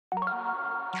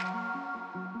Hi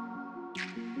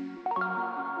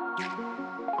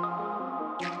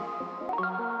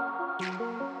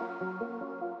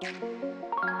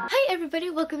everybody,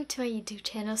 welcome to my YouTube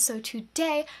channel. So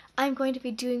today I'm going to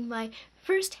be doing my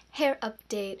first hair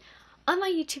update on my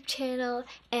YouTube channel,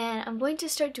 and I'm going to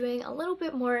start doing a little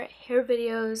bit more hair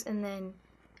videos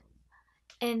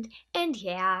and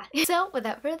yeah. So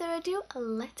without further ado,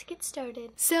 let's get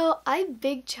started. So I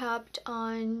big chopped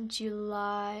on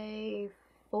July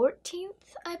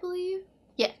 14th, I believe.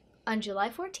 Yeah, on July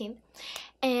 14th.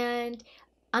 And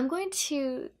I'm going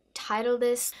to title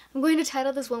this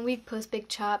 1 week post big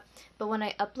chop, but when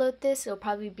I upload this it'll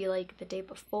probably be like the day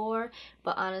before,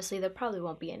 but honestly there probably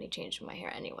won't be any change in my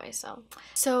hair anyway. So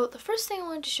the first thing I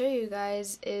wanted to show you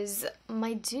guys is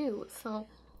my do. So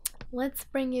let's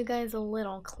bring you guys a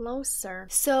little closer.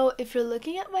 So if you're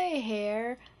looking at my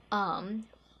hair,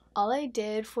 all I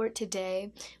did for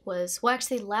today was, well,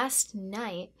 actually last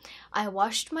night I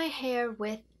washed my hair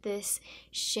with this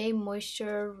Shea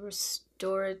Moisture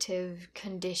restorative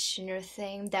conditioner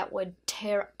thing that would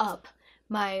tear up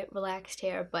my relaxed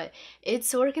hair, but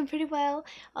it's working pretty well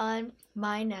on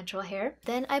my natural hair.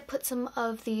 Then I put some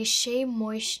of the Shea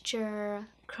Moisture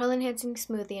curl enhancing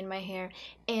smoothie in my hair,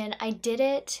 and I did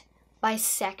it by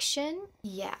section,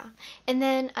 yeah. And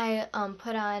then I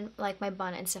put on like my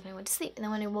bonnet and stuff and I went to sleep. And then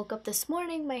when I woke up this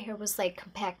morning, my hair was like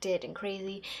compacted and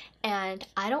crazy, and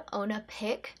I don't own a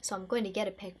pick, so I'm going to get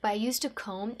a pick, but I used a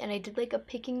comb and I did like a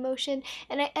picking motion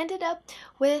and I ended up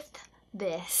with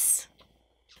this.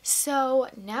 So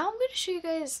now I'm going to show you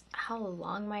guys how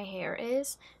long my hair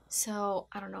is. So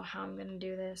I don't know how I'm gonna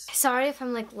do this. Sorry if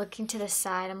I'm like looking to the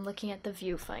side, I'm looking at the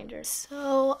viewfinder.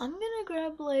 So I'm gonna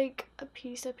grab like a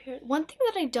piece up here. One thing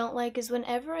that I don't like is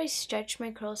whenever I stretch my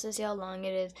curls to see how long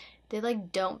it is, they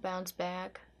like don't bounce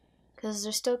back because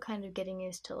they're still kind of getting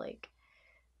used to like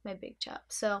my big chop.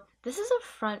 So this is a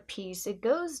front piece. It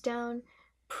goes down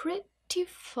pretty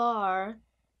far.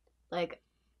 Like,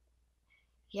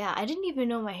 yeah, I didn't even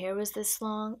know my hair was this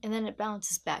long, and then it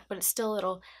bounces back, but it's still a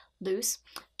little loose.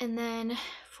 And then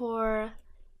for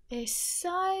a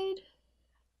side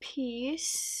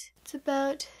piece, it's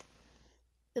about,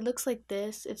 it looks like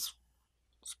this. It's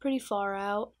pretty far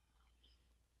out.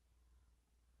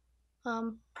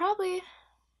 Probably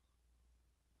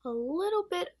a little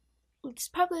bit, it's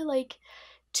probably like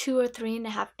 2 or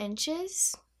 3.5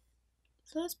 inches.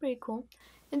 So that's pretty cool.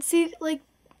 And see, like,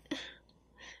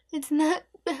 it's not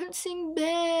bouncing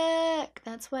back.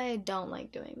 That's why I don't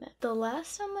like doing that. The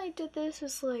last time I did this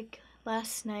was like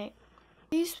last night.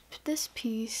 This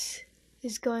piece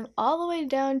is going all the way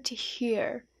down to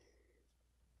here.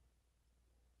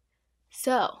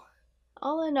 So,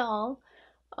 all in all,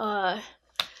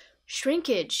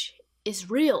 shrinkage is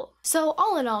real. So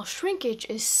all in all, shrinkage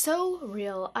is so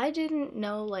real. I didn't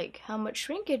know like how much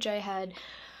shrinkage I had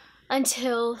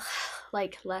until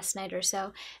like last night or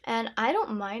so, and I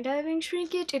don't mind having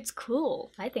shrinkage. It's cool.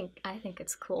 I think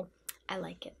it's cool. I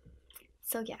like it.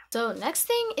 So yeah. So next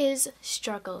thing is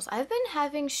struggles. I've been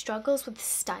having struggles with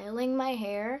styling my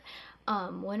hair.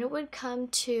 When it would come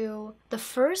to the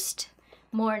first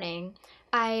morning,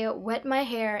 I wet my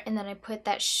hair and then I put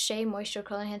that Shea Moisture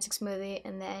Curl Enhancing Smoothie,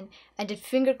 and then I did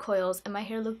finger coils and my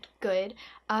hair looked good.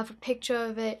 I have a picture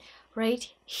of it right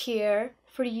here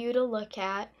for you to look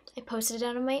at. I posted it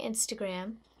on my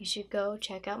Instagram. You should go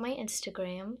check out my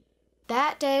Instagram.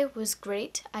 That day was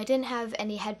great. I didn't have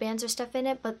any headbands or stuff in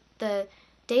it, but the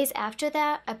days after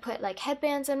that, I put like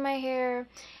headbands in my hair,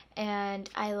 and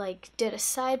I like did a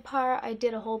side part. I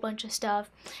did a whole bunch of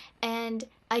stuff, and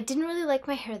I didn't really like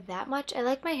my hair that much. I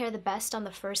liked my hair the best on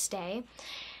the first day,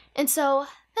 and so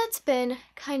that's been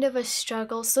kind of a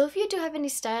struggle. So if you do have any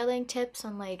styling tips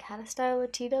on like how to style a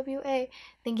TWA,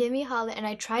 then give me a holler. And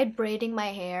I tried braiding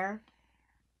my hair.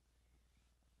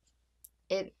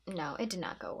 No, it did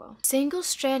not go well. Single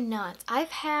strand knots.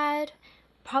 I've had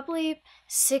probably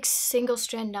 6 single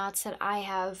strand knots that I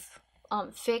have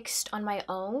fixed on my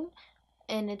own,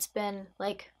 and it's been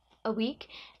like a week,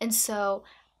 and so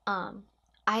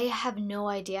I have no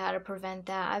idea how to prevent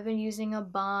that. I've been using a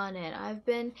bonnet. I've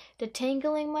been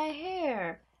detangling my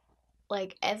hair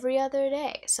like every other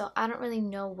day. So I don't really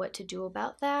know what to do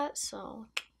about that. So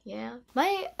yeah.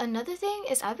 Another thing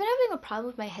is I've been having a problem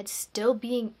with my head still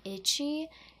being itchy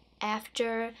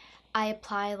after I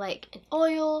apply like an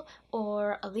oil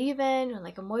or a leave-in or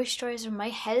like a moisturizer. My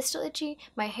head is still itchy.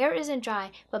 My hair isn't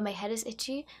dry, but my head is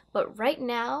itchy. But right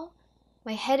now,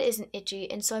 my head isn't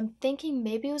itchy, and so I'm thinking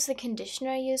maybe it was the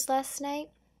conditioner I used last night,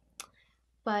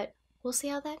 but we'll see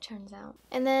how that turns out.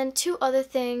 And then 2 other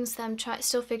things that I'm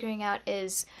still figuring out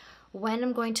is when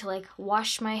I'm going to like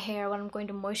wash my hair, when I'm going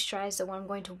to moisturize it, when I'm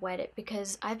going to wet it,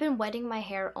 because I've been wetting my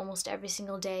hair almost every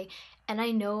single day, and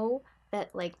I know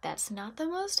that like that's not the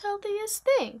most healthiest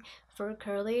thing for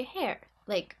curly hair.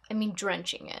 Like, I mean,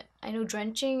 drenching it. I know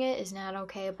drenching it is not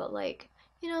okay, but like,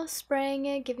 you know, spraying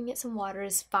it, giving it some water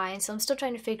is fine. So I'm still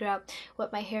trying to figure out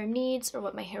what my hair needs or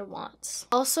what my hair wants.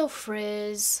 Also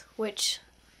frizz,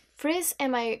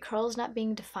 and my curls not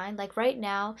being defined. Like right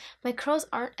now, my curls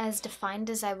aren't as defined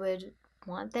as I would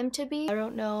want them to be. I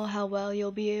don't know how well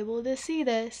you'll be able to see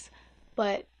this,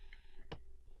 but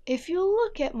if you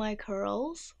look at my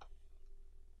curls,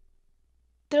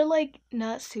 they're like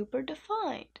not super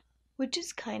defined, which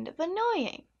is kind of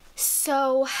annoying.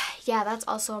 So yeah, that's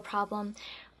also a problem.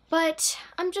 But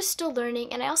I'm just still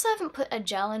learning, and I also haven't put a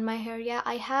gel in my hair yet.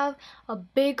 I have a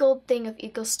big old thing of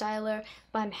Eco Styler,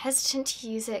 but I'm hesitant to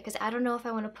use it because I don't know if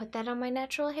I want to put that on my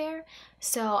natural hair.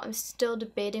 So I'm still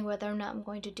debating whether or not I'm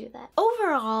going to do that.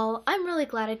 Overall, I'm really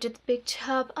glad I did the big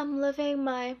tub. I'm living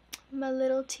my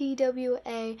little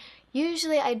TWA.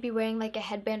 Usually I'd be wearing like a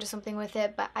headband or something with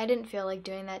it, but I didn't feel like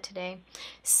doing that today.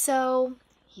 So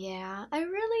yeah, I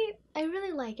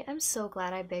really like it. I'm so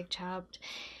glad I big chopped.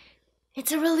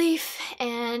 It's a relief,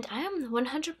 and I am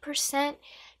 100%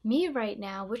 me right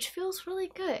now, which feels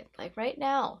really good. Like right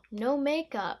now, no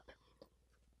makeup,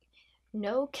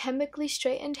 no chemically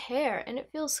straightened hair, and it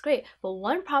feels great. But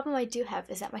one problem I do have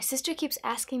is that my sister keeps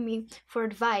asking me for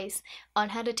advice on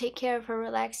how to take care of her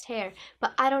relaxed hair,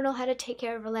 but I don't know how to take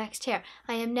care of relaxed hair.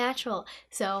 I am natural,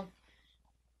 so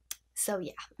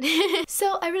yeah.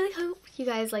 So I really hope you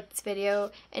guys liked this video,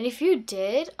 and if you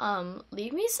did,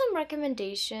 leave me some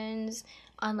recommendations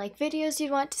on like videos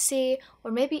you'd want to see, or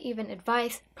maybe even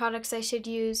advice, products I should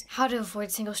use, how to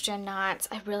avoid single strand knots.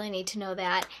 I really need to know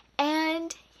that.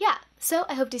 And yeah, so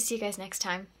I hope to see you guys next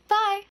time.